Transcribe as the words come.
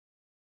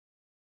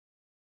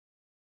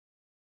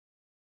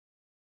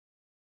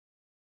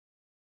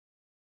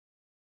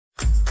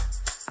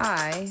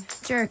I,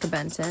 Jerica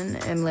Benton,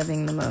 am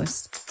living the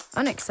most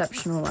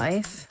unexceptional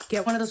life.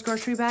 Get one of those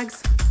grocery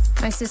bags.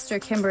 My sister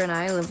Kimber and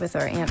I live with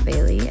our Aunt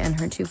Bailey and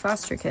her 2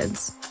 foster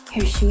kids.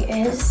 Here she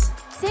is.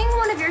 Sing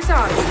one of your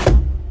songs.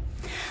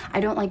 I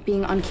don't like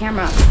being on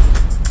camera.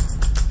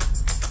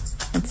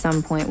 At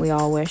some point, we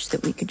all wish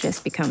that we could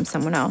just become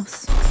someone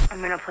else. I'm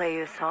gonna play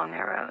you a song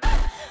I wrote.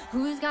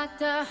 Who's got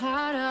the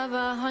heart of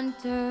a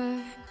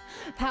hunter,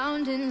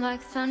 pounding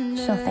like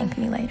thunder? She'll thank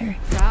me later.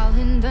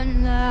 Prowling the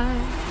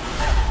night.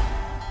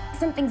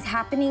 Something's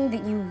happening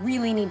that you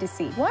really need to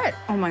see. What?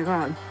 Oh my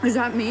God. Is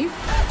that me?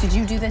 Did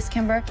you do this,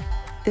 Kimber?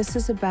 This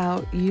is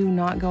about you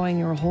not going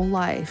your whole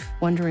life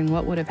wondering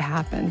what would have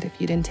happened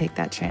if you didn't take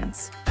that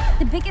chance.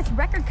 The biggest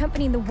record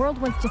company in the world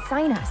wants to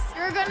sign us.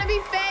 You're gonna be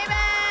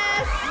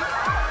famous!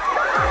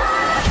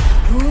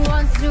 Who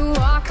wants to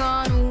walk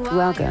on water?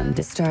 Welcome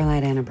to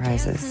Starlight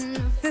Enterprises.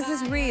 This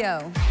is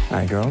Rio.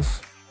 Hi,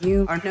 girls.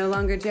 You are no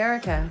longer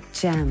Jerica.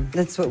 Jem,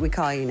 that's what we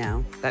call you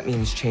now. That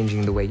means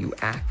changing the way you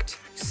act,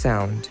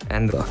 sound,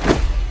 and look.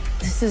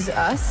 This is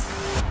us?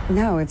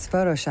 No, it's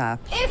Photoshop.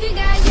 If you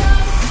got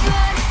young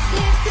blood,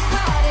 live to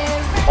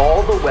party.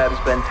 All the web's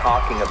been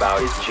talking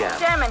about is Jem.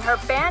 Jem and her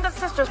band of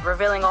sisters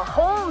revealing a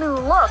whole new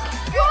look.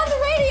 You're on the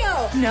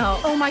radio! No.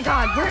 Oh my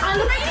God, we're on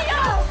the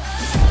radio!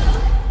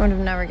 Would have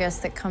never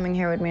guessed that coming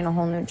here would mean a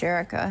whole new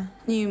Jerica.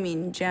 You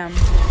mean Jem.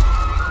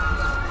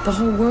 The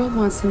whole world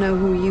wants to know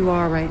who you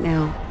are right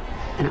now.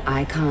 An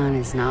icon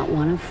is not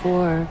one of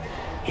 4,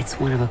 it's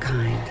one of a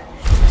kind.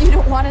 You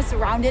don't want us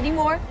around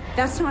anymore?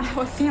 That's not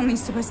how a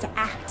family's supposed to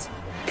act.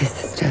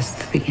 This is just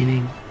the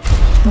beginning.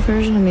 The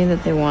version of me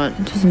that they want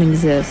doesn't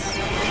exist.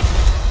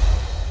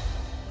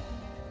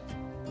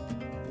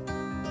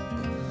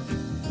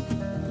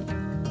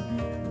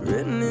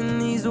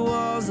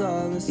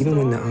 Even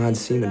when the odds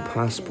seem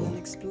impossible,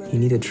 you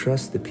need to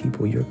trust the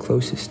people you're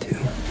closest to.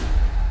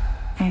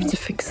 I have to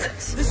fix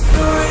this.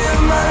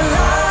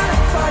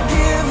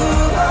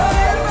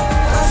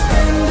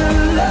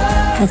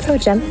 Let's go,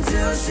 Jem.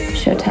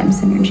 Showtime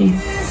synergy.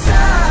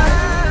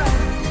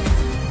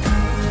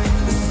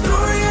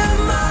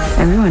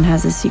 Everyone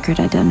has a secret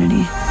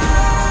identity.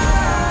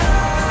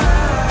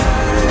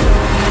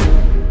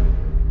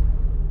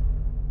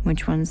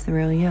 Which one's the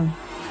real you?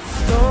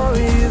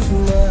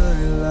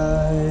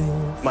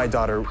 My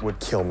daughter would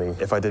kill me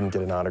if I didn't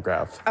get an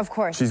autograph. Of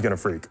course. She's gonna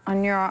freak.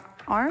 On your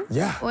arm?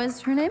 Yeah. What is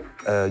her name?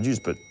 You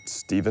just put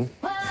Steven.